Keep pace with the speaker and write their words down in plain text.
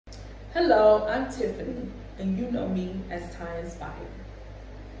Hello, I'm Tiffany, and you know me as Tyinspire.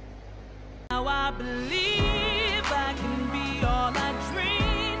 Now I believe I can be all I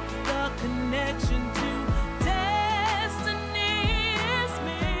dream. The connection to destiny is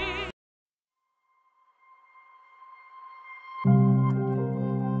me.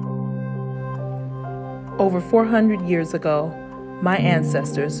 Over 400 years ago, my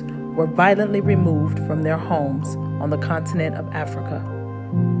ancestors were violently removed from their homes on the continent of Africa.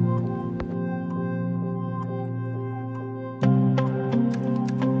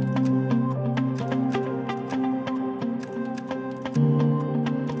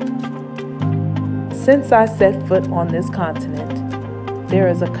 Since I set foot on this continent, there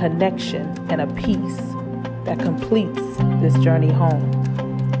is a connection and a peace that completes this journey home.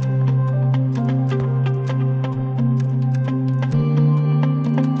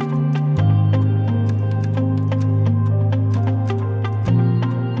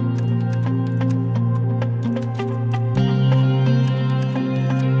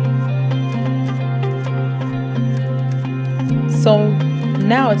 So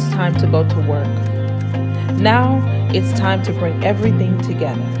now it's time to go to work. Now it's time to bring everything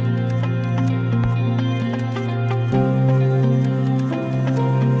together.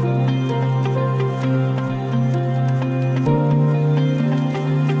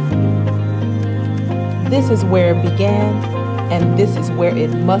 This is where it began, and this is where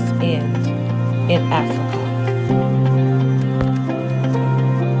it must end, in Africa.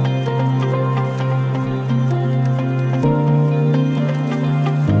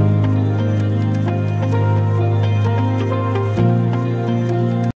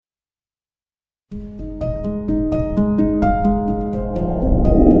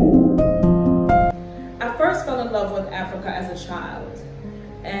 Africa as a child,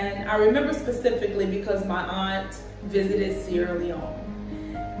 and I remember specifically because my aunt visited Sierra Leone,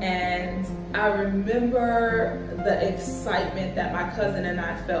 and I remember the excitement that my cousin and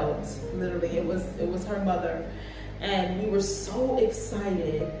I felt. Literally, it was her mother, and we were so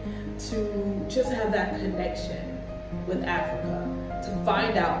excited to just have that connection with Africa, to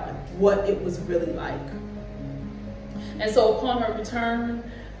find out what it was really like. And so upon her return,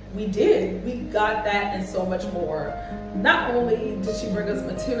 we got that and so much more. Not only did she bring us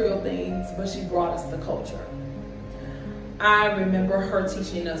material things, but she brought us the culture. I remember her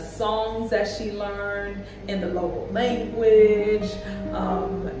teaching us songs that she learned in the local language,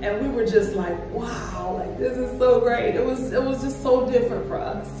 and we were just like, wow, like this is so great. It was just so different for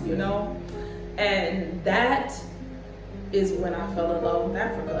us, you know? And that is when I fell in love with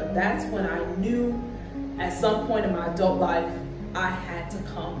Africa. That's when I knew at some point in my adult life, I had to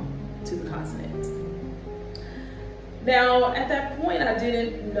come to the continent. Now, at that point, I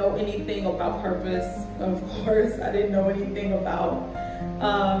didn't know anything about purpose, of course. I didn't know anything about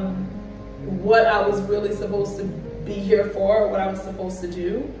what I was really supposed to be here for, what I was supposed to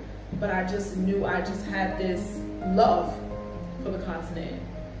do. But I just knew I just had this love for the continent.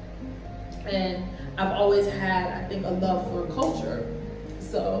 And I've always had, I think, a love for culture.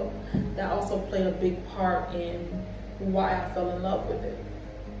 So that also played a big part in why I fell in love with it.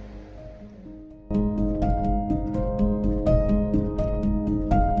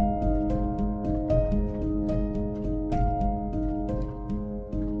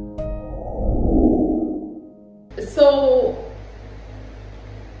 So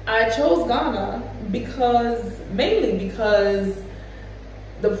I chose Ghana mainly because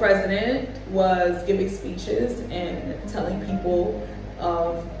the president was giving speeches and telling people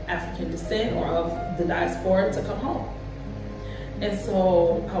of African descent or of the diaspora to come home. And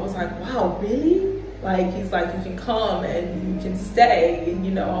so I was like, wow, really? Like, he's like, you can come and you can stay. And,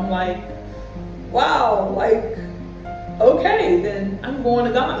 you know, I'm like, wow, like, okay, then I'm going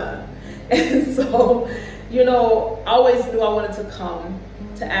to Ghana. And so, you know, I always knew I wanted to come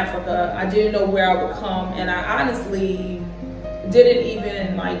to Africa. I didn't know where I would come. And I honestly didn't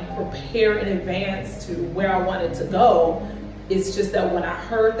even like prepare in advance to where I wanted to go. It's just that when I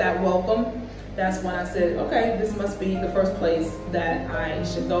heard that welcome, that's when I said, okay, this must be the first place that I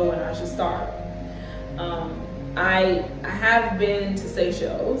should go and I should start. I have been to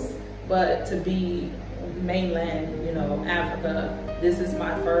Seychelles, but to be mainland, you know, Africa, this is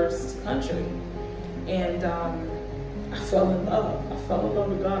my first country. And I fell in love. I fell in love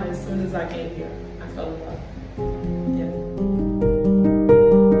with Ghana as soon as I came here. I fell in love. Yeah.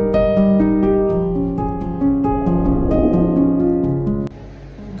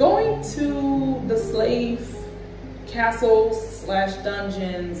 Going to the slave castles /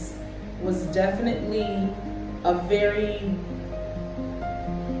 dungeons was definitely a very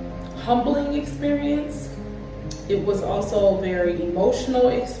humbling experience. it was also a very emotional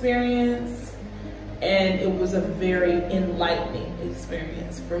experience, and it was a very enlightening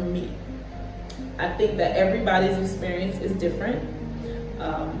experience for me. I think that everybody's experience is different.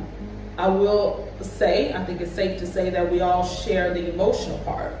 I will say, I think it's safe to say that we all share the emotional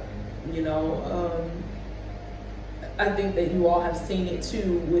part. You know, I think that you all have seen it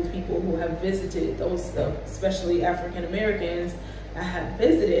too with people who have visited, those, especially African Americans that have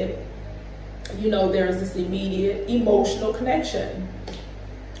visited. You know, there's this immediate emotional connection.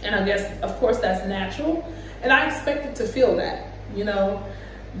 And I guess, of course, that's natural. And I expected to feel that, you know,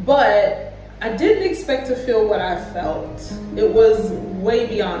 but I didn't expect to feel what I felt. It was way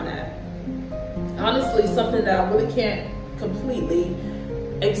beyond that. Honestly, something that I really can't completely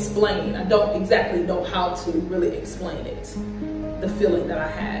explain. I don't exactly know how to really explain it, the feeling that I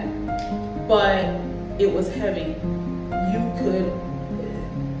had. But it was heavy. You could,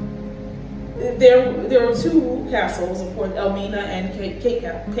 there were two castles, of course, Elmina and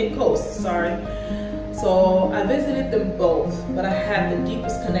Cape Coast, sorry. So I visited them both, but I had the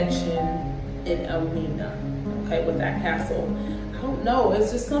deepest connection in Elmina, okay, with that castle. I don't know,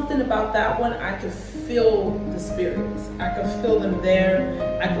 it's just something about that one. I could feel the spirits. I could feel them there.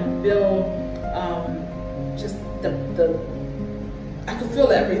 I could feel just I could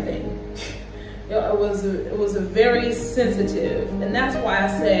feel everything. You know, it was a very sensitive, and that's why I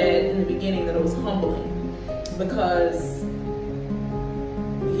said in the beginning that it was humbling, because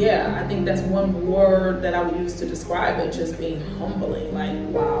yeah, I think that's one word that I would use to describe it, just being humbling. Like,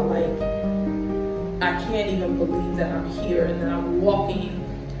 wow, like I can't even believe that I'm here, and that I'm walking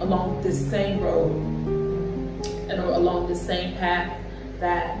along this same road and along the same path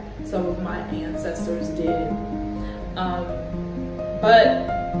that some of my ancestors did. But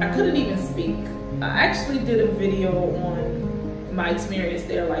I couldn't even speak. I actually did a video on my experience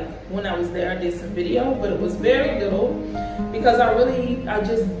there. Like when I was there, I did some video, but it was very little because I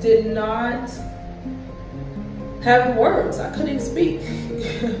just did not have words. I couldn't speak.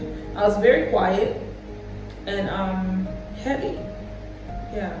 I was very quiet and heavy.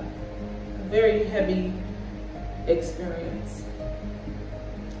 Yeah, a very heavy experience.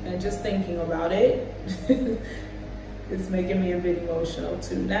 And just thinking about it, it's making me a bit emotional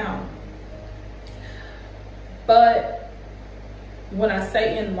too now. But when I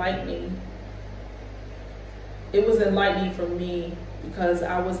say enlightening, it was enlightening for me because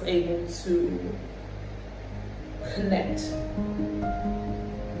I was able to connect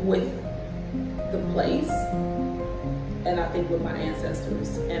with the place, and I think with my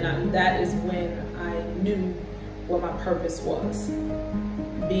ancestors. And that is when I knew what my purpose was.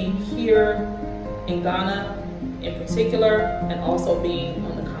 Being here in Ghana in particular, and also being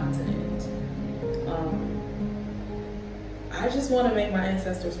on the continent. I just want to make my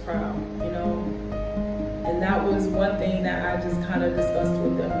ancestors proud, you know? And that was one thing that I just kind of discussed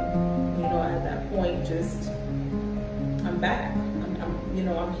with them, you know, at that point. Just, I'm back,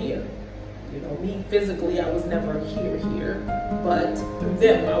 I'm here. You know, me physically, I was never here, but through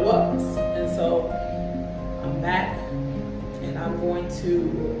them I was. And so I'm back, and I'm going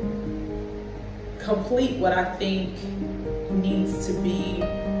to complete what I think needs to be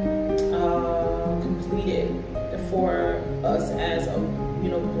completed for us as a, you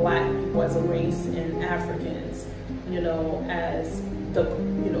know, Black people, as a race, and Africans, you know, as the,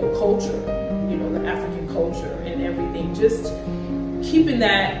 you know, culture, you know, the African culture and everything. Just keeping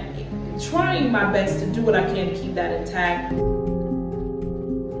that, trying my best to do what I can to keep that intact.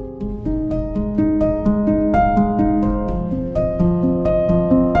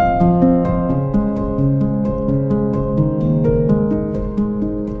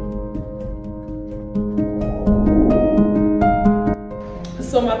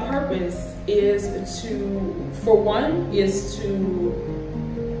 So my purpose is to, for one, is to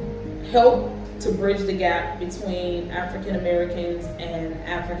help to bridge the gap between African Americans and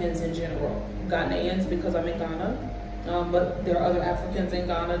Africans in general. Ghanaians, because I'm in Ghana, but there are other Africans in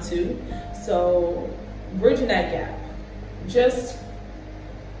Ghana too. So bridging that gap, just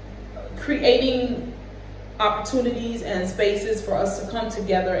creating opportunities and spaces for us to come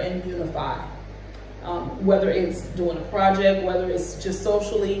together and unify. Whether it's doing a project, whether it's just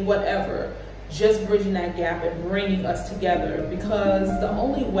socially, whatever, just bridging that gap and bringing us together, because the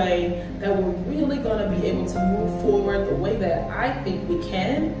only way that we're really going to be able to move forward the way that I think we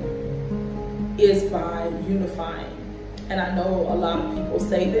can is by unifying. And I know a lot of people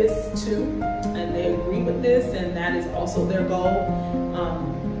say this too, and they agree with this, and that is also their goal.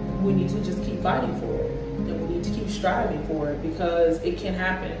 We need to just keep fighting for it, and we need to keep striving for it, because it can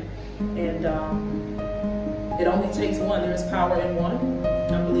happen. And it only takes one. There is power in one.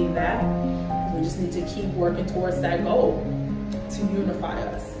 I believe that. We just need to keep working towards that goal to unify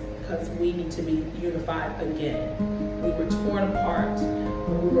us, because we need to be unified again. We were torn apart,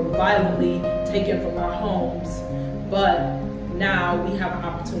 we were violently taken from our homes, but now we have an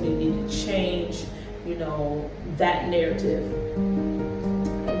opportunity to change, you know, that narrative.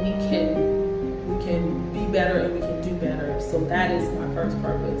 We can be better and we can do better. So that is my first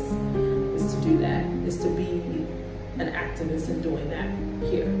purpose, is to do that, is to be an activist in doing that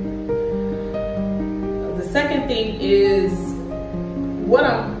here. The second thing is what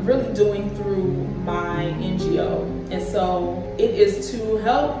I'm really doing through my NGO. And so it is to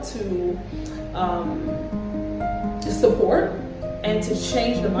help to support and to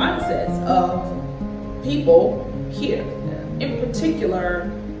change the mindsets of people here, in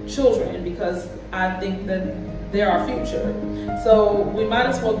particular children, because I think that they're our future. So we might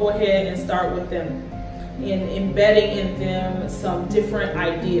as well go ahead and start with them, in embedding in them some different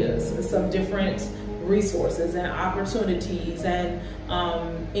ideas, some different resources and opportunities, and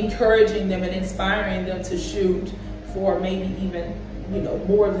encouraging them and inspiring them to shoot for maybe even, you know,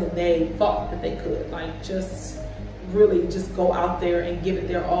 more than they thought that they could. Like, just really just go out there and give it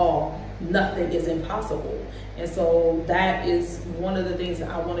their all. Nothing is impossible. And so that is one of the things that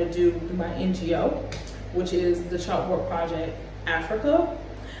I want to do through my NGO, which is the Chalkboard Project Africa.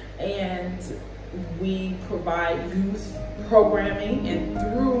 And we provide youth programming, and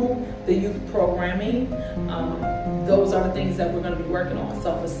through the youth programming, those are the things that we're going to be working on: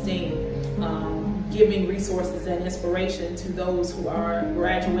 self-esteem, giving resources and inspiration to those who are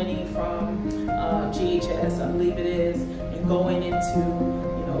graduating from GHS, I believe it is, and going into,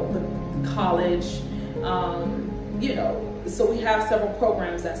 you know, the college, you know. So we have several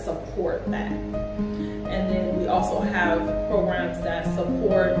programs that support that. And then we also have programs that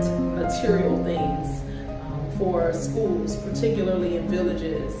support material things for schools, particularly in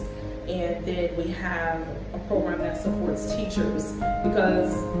villages. And then we have a program that supports teachers,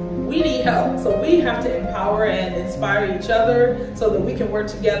 because we need help. So we have to empower and inspire each other so that we can work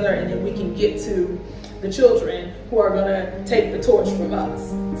together, and then we can get to the children who are going to take the torch from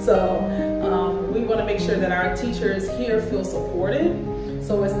us. So we want to make sure that our teachers here feel supported.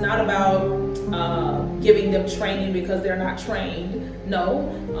 So it's not about giving them training because they're not trained. No,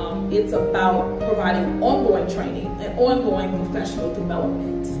 it's about providing ongoing training and ongoing professional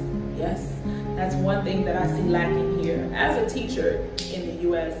development. Yes, that's one thing that I see lacking here. As a teacher in the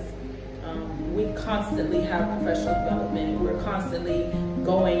U.S., we constantly have professional development. We're constantly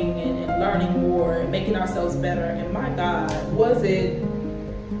going and learning more and making ourselves better. And my God, was it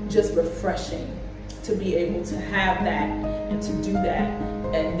just refreshing to be able to have that and to do that,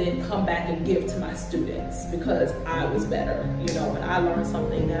 and then come back and give to my students because I was better, you know, and I learned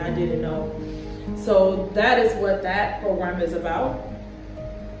something that I didn't know. So that is what that program is about.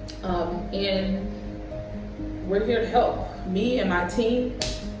 And we're here to help. Me and my team,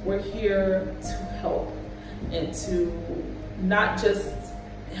 we're here to help, and to not just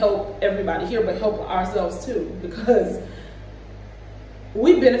help everybody here, but help ourselves too, because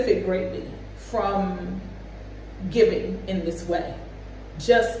we benefit greatly from giving in this way.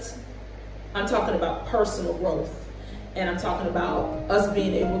 I'm talking about personal growth, and I'm talking about us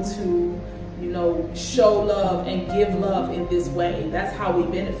being able to, you know, show love and give love in this way. That's how we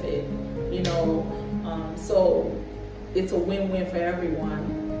benefit, you know. So it's a win-win for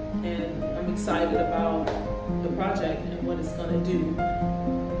everyone, and I'm excited about the project and what it's going to do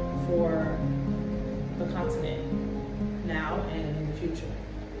for the continent now and in the future.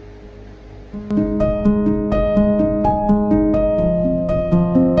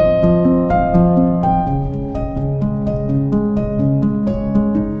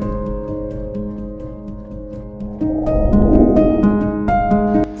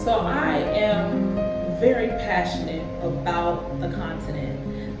 About the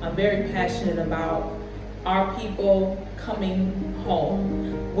continent. I'm very passionate about our people coming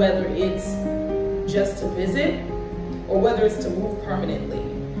home, whether it's just to visit or whether it's to move permanently.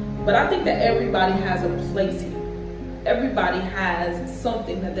 But I think that everybody has a place here. Everybody has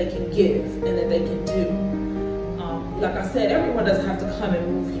something that they can give and that they can do. Like I said, everyone doesn't have to come and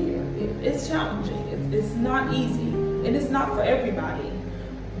move here. It's challenging. It's not easy, and it's not for everybody.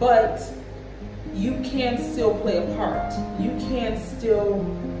 But you can still play a part. You can still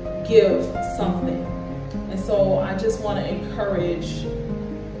give something. And so I just want to encourage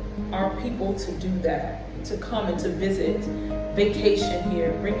our people to do that, to come and to visit, vacation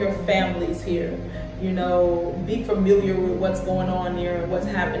here, bring your families here, you know, be familiar with what's going on here and what's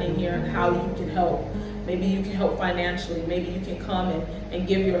happening here and how you can help. Maybe you can help financially, maybe you can come and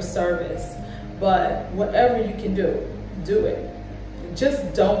give your service. But whatever you can do, do it.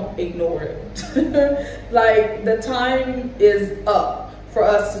 just don't ignore it. Like, the time is up for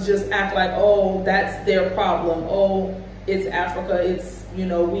us to just act like, oh, that's their problem. Oh, it's Africa. It's, you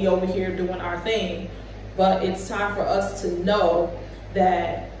know, we over here doing our thing. But it's time for us to know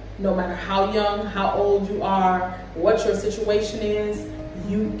that no matter how young, how old you are, what your situation is,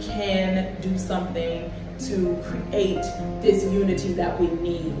 you can do something to create this unity that we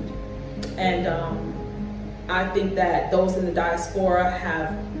need. And I think that those in the diaspora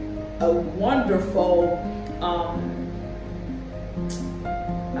have a wonderful, I'm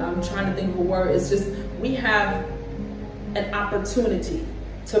trying to think of a word, it's just, we have an opportunity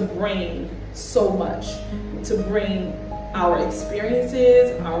to bring so much, to bring our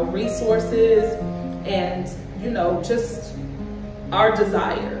experiences, our resources, and, you know, just our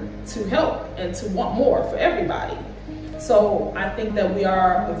desire to help and to want more for everybody. So I think that we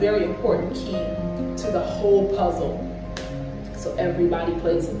are a very important key to the whole puzzle. So everybody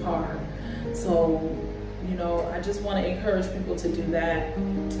plays a part. So, you know, I just want to encourage people to do that.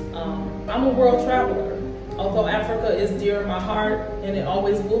 I'm a world traveler. Although Africa is dear in my heart, and it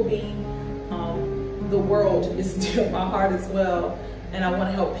always will be, the world is dear in my heart as well. And I want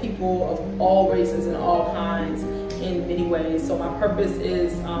to help people of all races and all kinds in many ways. So my purpose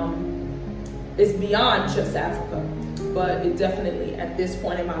is beyond just Africa, but it definitely, at this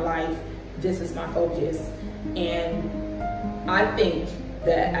point in my life, this is my focus. And I think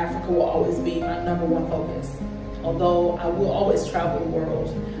that Africa will always be my #1 focus. Although I will always travel the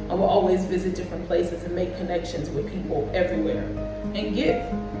world, I will always visit different places and make connections with people everywhere and give.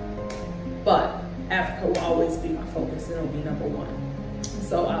 But Africa will always be my focus, and it'll be #1.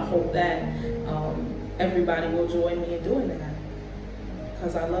 So I hope that everybody will join me in doing that,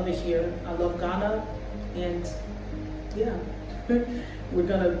 because I love it here. I love Ghana, and yeah, we're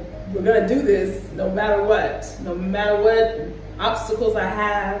gonna do this no matter what. No matter what obstacles I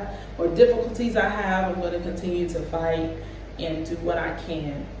have or difficulties I have, I'm gonna continue to fight and do what I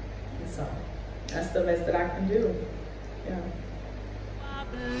can. So that's the best that I can do. Yeah.